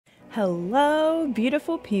Hello,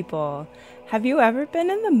 beautiful people. Have you ever been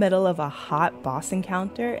in the middle of a hot boss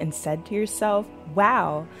encounter and said to yourself,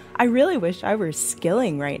 wow, I really wish I were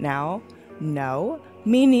skilling right now? No,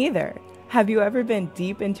 me neither. Have you ever been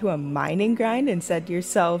deep into a mining grind and said to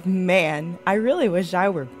yourself, man, I really wish I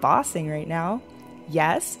were bossing right now?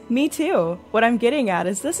 Yes, me too. What I'm getting at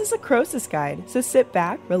is this is a Croesus guide, so sit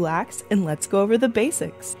back, relax, and let's go over the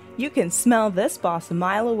basics. You can smell this boss a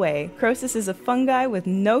mile away. Croesus is a fungi with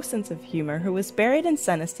no sense of humor who was buried in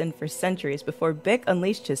Seniston for centuries before Bick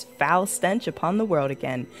unleashed his foul stench upon the world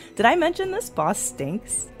again. Did I mention this boss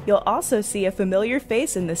stinks? You'll also see a familiar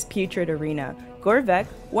face in this putrid arena. Gorvek,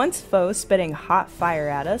 once foe spitting hot fire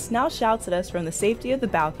at us, now shouts at us from the safety of the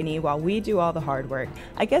balcony while we do all the hard work.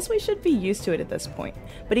 I guess we should be used to it at this point.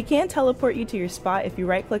 But he can teleport you to your spot if you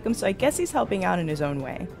right-click him, so I guess he's helping out in his own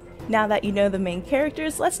way. Now that you know the main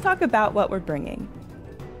characters, let's talk about what we're bringing.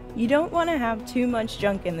 You don't want to have too much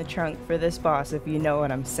junk in the trunk for this boss if you know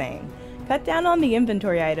what I'm saying. Cut down on the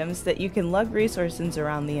inventory items that you can lug resources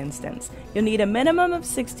around the instance. You'll need a minimum of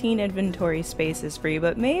 16 inventory spaces free,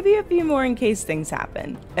 but maybe a few more in case things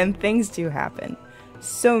happen. And things do happen.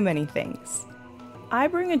 So many things. I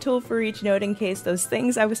bring a tool for each node in case those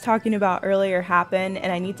things I was talking about earlier happen and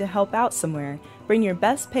I need to help out somewhere. Bring your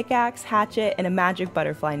best pickaxe, hatchet, and a magic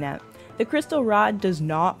butterfly net. The crystal rod does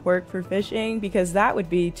not work for fishing because that would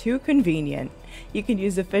be too convenient. You can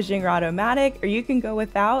use a fishing rod-o-matic or you can go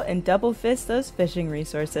without and double fist those fishing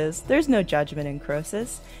resources. There's no judgment in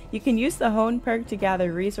Croesus. You can use the hone perk to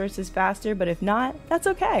gather resources faster, but if not, that's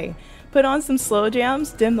okay. Put on some slow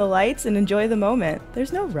jams, dim the lights, and enjoy the moment.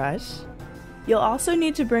 There's no rush. You'll also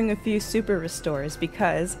need to bring a few super restores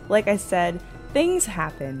because, like I said, things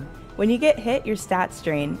happen. When you get hit, your stats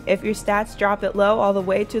drain. If your stats drop it low all the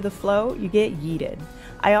way to the flow, you get yeeted.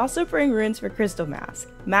 I also bring runes for Crystal Mask.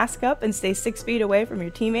 Mask up and stay 6 feet away from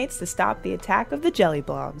your teammates to stop the attack of the jelly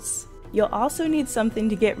blobs. You'll also need something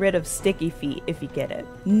to get rid of sticky feet if you get it.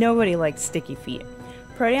 Nobody likes sticky feet.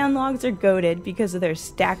 Protean logs are goated because of their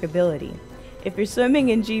stackability. If you're swimming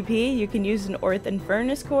in GP, you can use an Orthan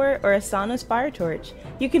Furnace Core or a Sauna's Fire Torch.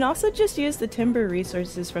 You can also just use the timber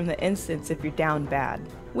resources from the instance if you're down bad.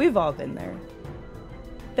 We've all been there.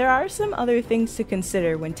 There are some other things to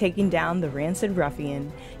consider when taking down the Rancid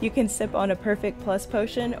Ruffian. You can sip on a Perfect Plus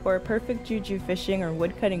potion or a Perfect Juju Fishing or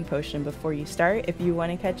Woodcutting potion before you start if you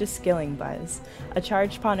want to catch a skilling buzz. A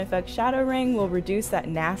charged Pontifex Shadow Ring will reduce that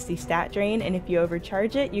nasty stat drain, and if you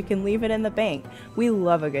overcharge it, you can leave it in the bank. We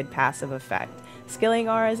love a good passive effect. Skilling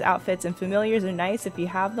auras, outfits, and familiars are nice if you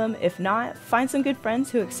have them. If not, find some good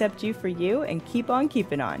friends who accept you for you and keep on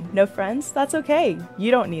keeping on. No friends? That's okay.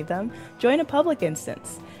 You don't need them. Join a public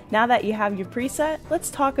instance. Now that you have your preset, let's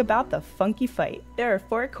talk about the funky fight. There are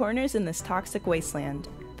 4 corners in this toxic wasteland.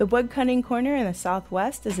 The woodcutting corner in the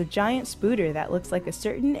southwest is a giant spooter that looks like a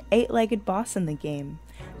certain 8-legged boss in the game.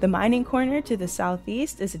 The mining corner to the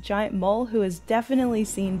southeast is a giant mole who has definitely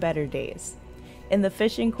seen better days. In the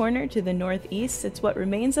fishing corner to the northeast sits what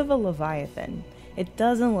remains of a leviathan. It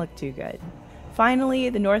doesn't look too good. Finally,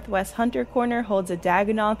 the northwest hunter corner holds a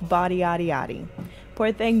Dagonoth body yaddy yaddy.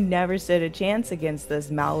 Poor thing never stood a chance against this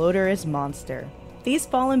malodorous monster. These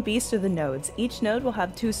fallen beasts are the nodes. Each node will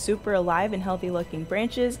have 2 super alive and healthy looking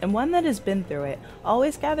branches and one that has been through it.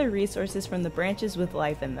 Always gather resources from the branches with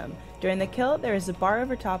life in them. During the kill, there is a bar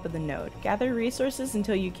over top of the node. Gather resources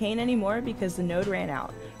until you can't anymore because the node ran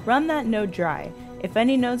out. Run that node dry. If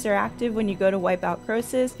any nodes are active when you go to wipe out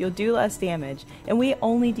Croesus, you'll do less damage, and we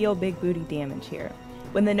only deal big booty damage here.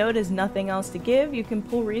 When the node has nothing else to give, you can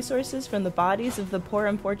pull resources from the bodies of the poor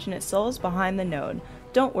unfortunate souls behind the node.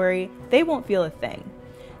 Don't worry, they won't feel a thing.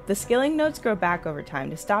 The skilling nodes grow back over time.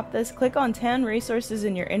 To stop this, click on 10 resources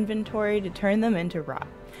in your inventory to turn them into rot.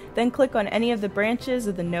 Then click on any of the branches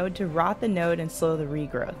of the node to rot the node and slow the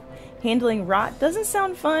regrowth. Handling rot doesn't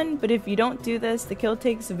sound fun, but if you don't do this, the kill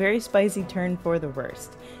takes a very spicy turn for the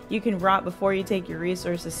worst. You can rot before you take your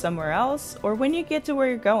resources somewhere else, or when you get to where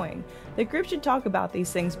you're going. The group should talk about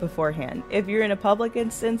these things beforehand. If you're in a public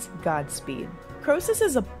instance, Godspeed. Croesus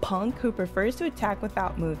is a punk who prefers to attack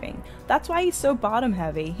without moving. That's why he's so bottom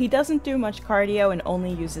heavy. He doesn't do much cardio and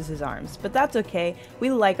only uses his arms, but that's okay, we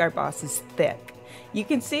like our bosses thick. You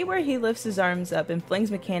can see where he lifts his arms up and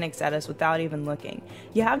flings mechanics at us without even looking.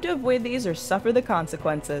 You have to avoid these or suffer the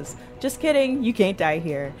consequences. Just kidding, you can't die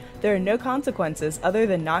here. There are no consequences other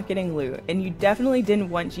than not getting loot, and you definitely didn't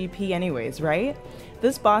want GP anyways, right?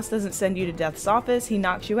 This boss doesn't send you to Death's office, he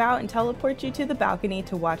knocks you out and teleports you to the balcony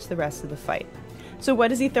to watch the rest of the fight. So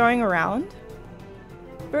what is he throwing around?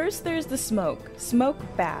 First there's the smoke. Smoke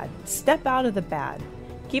bad. Step out of the bad.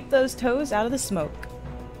 Keep those toes out of the smoke.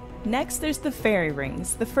 Next, there's the fairy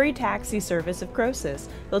rings, the free taxi service of Croesus.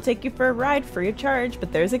 They'll take you for a ride free of charge,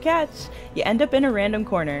 but there's a catch. You end up in a random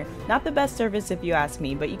corner. Not the best service if you ask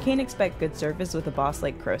me, but you can't expect good service with a boss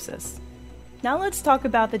like Croesus. Now let's talk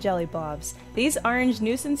about the jelly blobs. These orange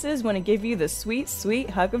nuisances want to give you the sweet,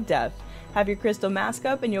 sweet hug of death. Have your crystal mask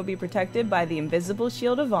up and you'll be protected by the invisible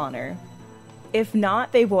shield of honor. If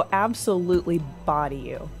not, they will absolutely body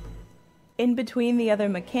you. In between the other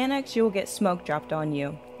mechanics, you will get smoke dropped on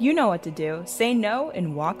you. You know what to do. Say no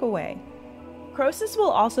and walk away. Croesus will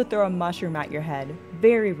also throw a mushroom at your head.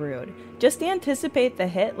 Very rude. Just anticipate the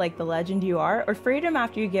hit like the legend you are, or freedom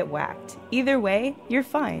after you get whacked. Either way, you're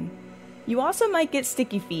fine. You also might get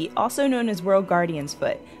sticky feet, also known as World Guardian's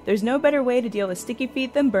foot. There's no better way to deal with sticky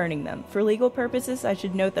feet than burning them. For legal purposes, I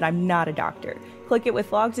should note that I'm not a doctor. Click it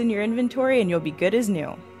with logs in your inventory and you'll be good as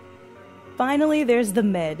new. Finally, there's the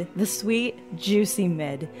mid, the sweet, juicy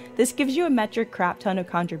mid. This gives you a metric crap ton of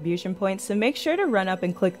contribution points, so make sure to run up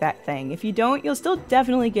and click that thing. If you don't, you'll still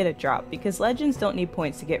definitely get a drop, because legends don't need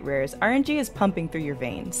points to get rares. RNG is pumping through your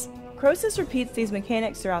veins. Croesus repeats these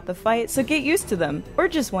mechanics throughout the fight, so get used to them, or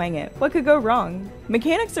just wang it. What could go wrong?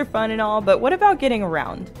 Mechanics are fun and all, but what about getting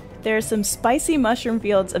around? There are some spicy mushroom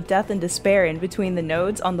fields of death and despair in between the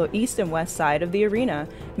nodes on the east and west side of the arena.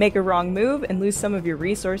 Make a wrong move and lose some of your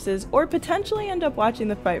resources, or potentially end up watching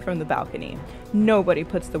the fight from the balcony. Nobody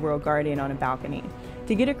puts the World Guardian on a balcony.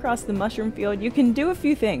 To get across the mushroom field, you can do a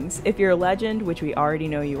few things. If you're a legend, which we already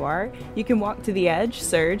know you are, you can walk to the edge,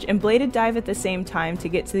 surge, and bladed dive at the same time to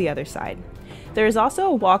get to the other side. There is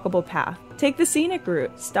also a walkable path. Take the scenic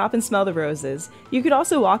route, stop and smell the roses. You could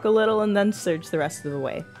also walk a little and then surge the rest of the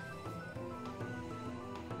way.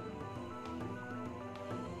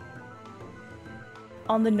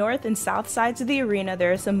 On the north and south sides of the arena,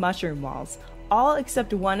 there are some mushroom walls. All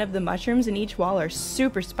except one of the mushrooms in each wall are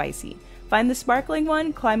super spicy. Find the sparkling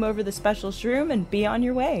one, climb over the special shroom, and be on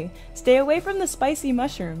your way. Stay away from the spicy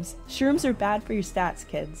mushrooms. Shrooms are bad for your stats,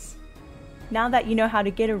 kids. Now that you know how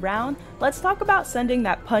to get around, let's talk about sending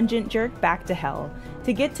that pungent jerk back to hell.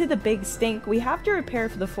 To get to the big stink, we have to repair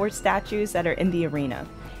for the 4 statues that are in the arena.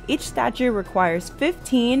 Each statue requires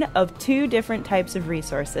 15 of 2 different types of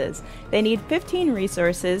resources. They need 15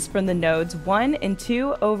 resources from the nodes 1 and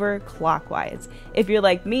 2 over clockwise. If you're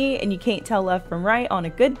like me and you can't tell left from right on a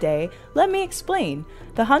good day, let me explain.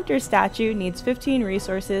 The hunter statue needs 15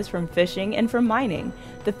 resources from fishing and from mining.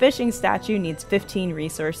 The fishing statue needs 15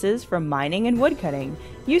 resources from mining and woodcutting.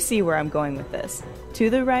 You see where I'm going with this. To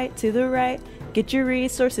the right, get your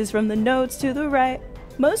resources from the nodes to the right.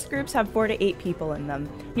 Most groups have 4 to 8 people in them.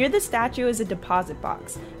 Near the statue is a deposit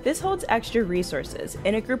box. This holds extra resources.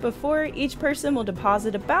 In a group of 4, each person will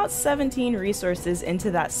deposit about 17 resources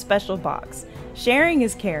into that special box. Sharing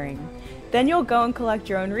is caring. Then you'll go and collect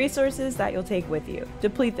your own resources that you'll take with you.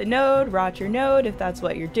 Deplete the node, rot your node if that's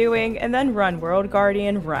what you're doing, and then run, World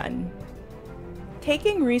Guardian, run.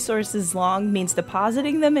 Taking resources long means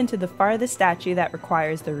depositing them into the farthest statue that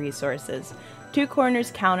requires the resources. 2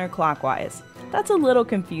 corners counterclockwise. That's a little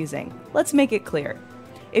confusing. Let's make it clear.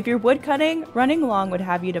 If you're woodcutting, running long would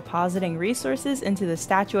have you depositing resources into the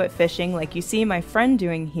statue at fishing like you see my friend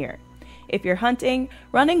doing here. If you're hunting,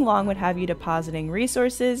 running long would have you depositing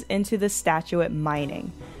resources into the statue at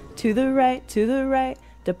mining. To the right,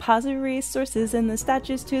 deposit resources in the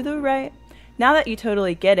statues to the right. Now that you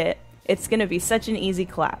totally get it, it's gonna be such an easy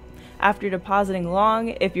clap. After depositing long,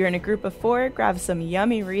 if you're in a group of 4, grab some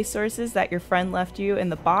yummy resources that your friend left you in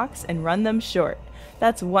the box and run them short.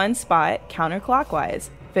 That's 1 spot counterclockwise.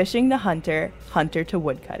 Fishing to hunter, hunter to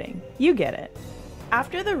woodcutting. You get it.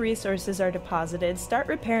 After the resources are deposited, start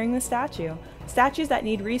repairing the statue. Statues that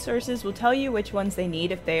need resources will tell you which ones they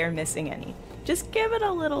need if they are missing any. Just give it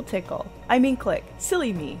a little tickle. Click.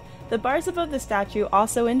 Silly me. The bars above the statue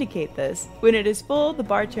also indicate this. When it is full, the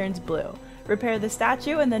bar turns blue. Repair the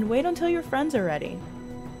statue and then wait until your friends are ready.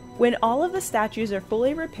 When all of the statues are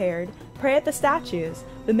fully repaired, pray at the statues.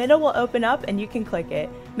 The middle will open up and you can click it.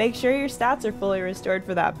 Make sure your stats are fully restored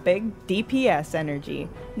for that big DPS energy.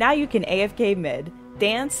 Now you can AFK mid.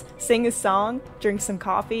 Dance, sing a song, drink some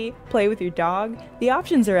coffee, play with your dog. The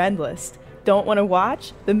options are endless. Don't want to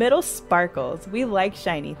watch? The middle sparkles. We like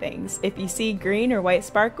shiny things. If you see green or white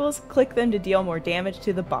sparkles, click them to deal more damage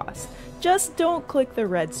to the boss. Just don't click the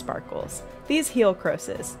red sparkles. These heal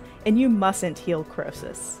Croesus, and you mustn't heal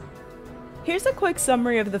Croesus. Here's a quick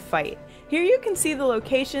summary of the fight. Here you can see the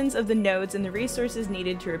locations of the nodes and the resources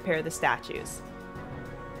needed to repair the statues.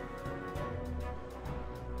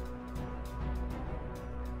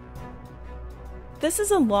 This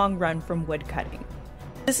is a long run from woodcutting.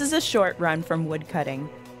 This is a short run from woodcutting.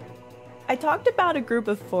 I talked about a group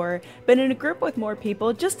of 4, but in a group with more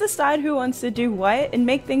people, just decide who wants to do what and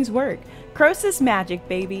make things work. Croesus magic,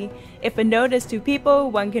 baby. If a node has 2 people,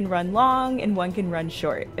 one can run long and one can run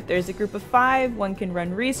short. If there's a group of 5, one can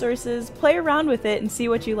run resources. Play around with it and see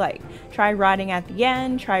what you like. Try rotting at the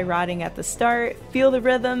end, try rotting at the start. Feel the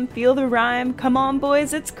rhythm, feel the rhyme. Come on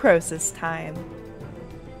boys, it's Croesus time.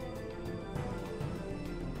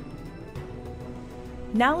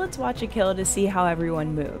 Now let's watch a kill to see how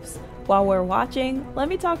everyone moves. While we're watching, let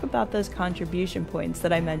me talk about those contribution points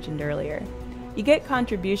that I mentioned earlier. You get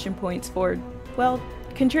contribution points for, well,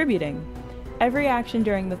 contributing. Every action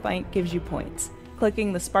during the fight gives you points.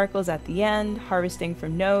 Clicking the sparkles at the end, harvesting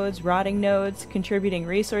from nodes, rotting nodes, contributing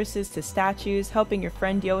resources to statues, helping your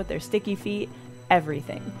friend deal with their sticky feet,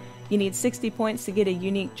 everything. You need 60 points to get a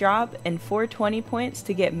unique drop and 420 points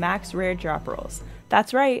to get max rare drop rolls.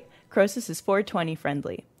 That's right, Croesus is 420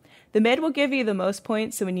 friendly. The mid will give you the most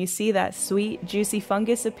points, so when you see that sweet, juicy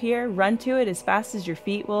fungus appear, run to it as fast as your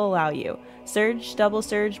feet will allow you. Surge, double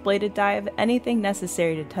surge, bladed dive, anything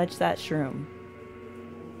necessary to touch that shroom.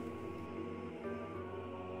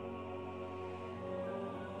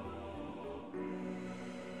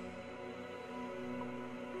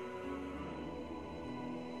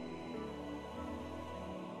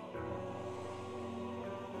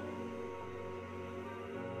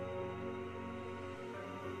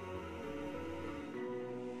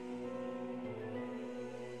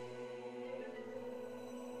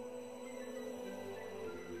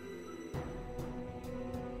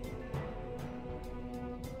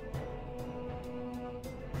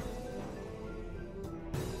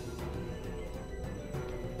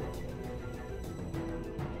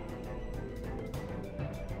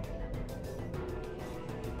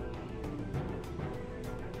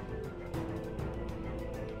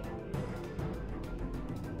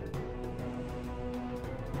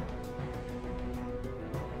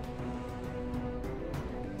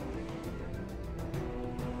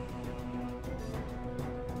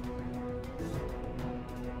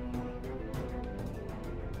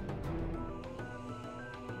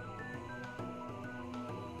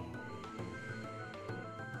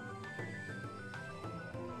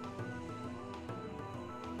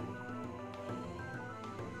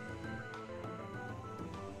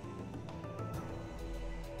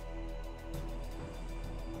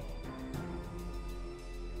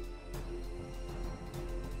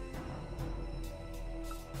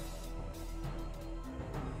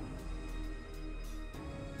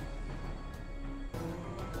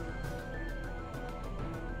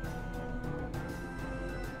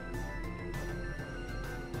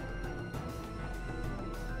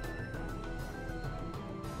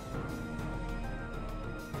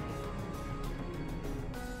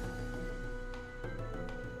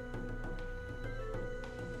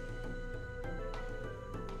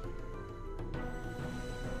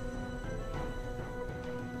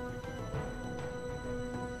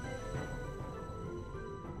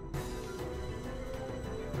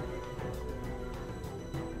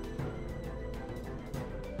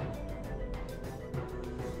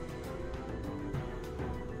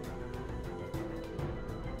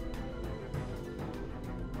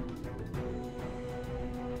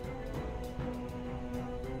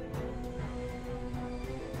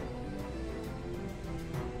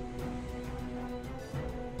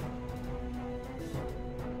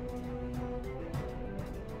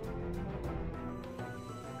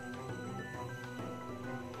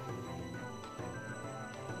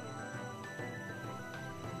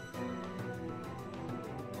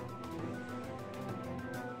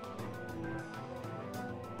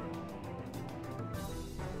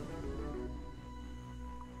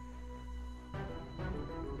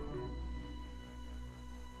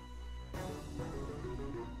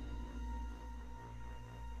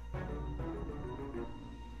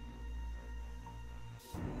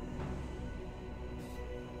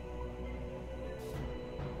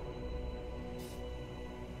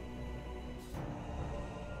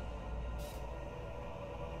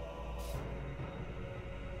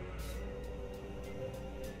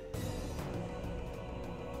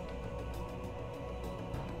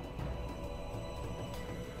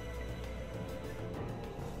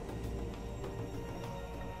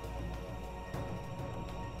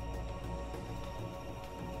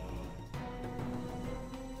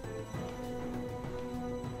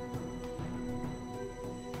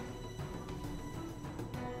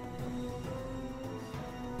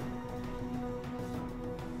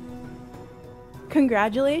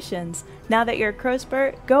 Congratulations! Now that you're a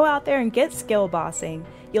Croespert, go out there and get skill bossing.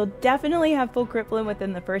 You'll definitely have full crippling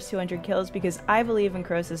within the first 200 kills because I believe in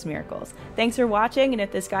Croesus miracles. Thanks for watching, and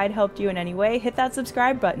if this guide helped you in any way, hit that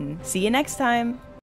subscribe button. See you next time!